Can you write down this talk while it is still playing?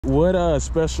What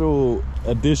special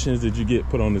additions did you get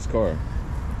put on this car?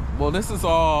 Well, this is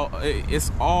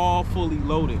it's all fully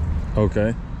loaded.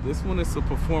 Okay. This one is a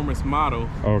performance model.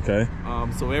 Okay.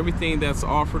 So everything that's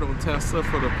offered on Tesla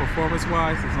for the performance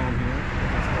wise is on here.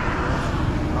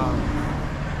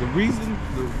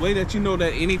 The way that you know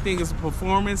that anything is a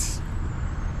performance,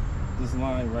 this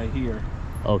line right here.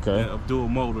 Okay. Of dual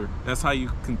motor. That's how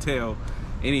you can tell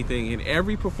anything. And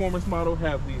every performance model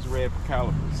have these red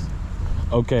calipers.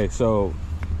 Okay, so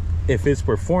if it's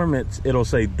performance, it'll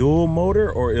say dual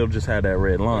motor, or it'll just have that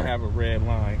red line? It'll have a red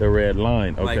line. The red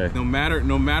line, okay. Like no matter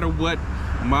what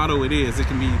model it is, it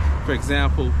can be, for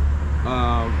example,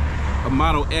 a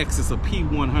Model X is a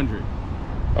P100.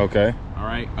 Okay. All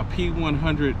right, a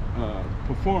P100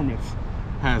 performance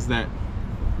has that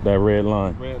red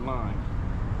line. Red line.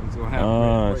 It's gonna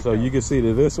have so you can see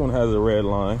that this one has a red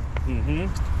line,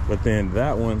 but then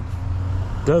that one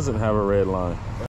doesn't have a red line.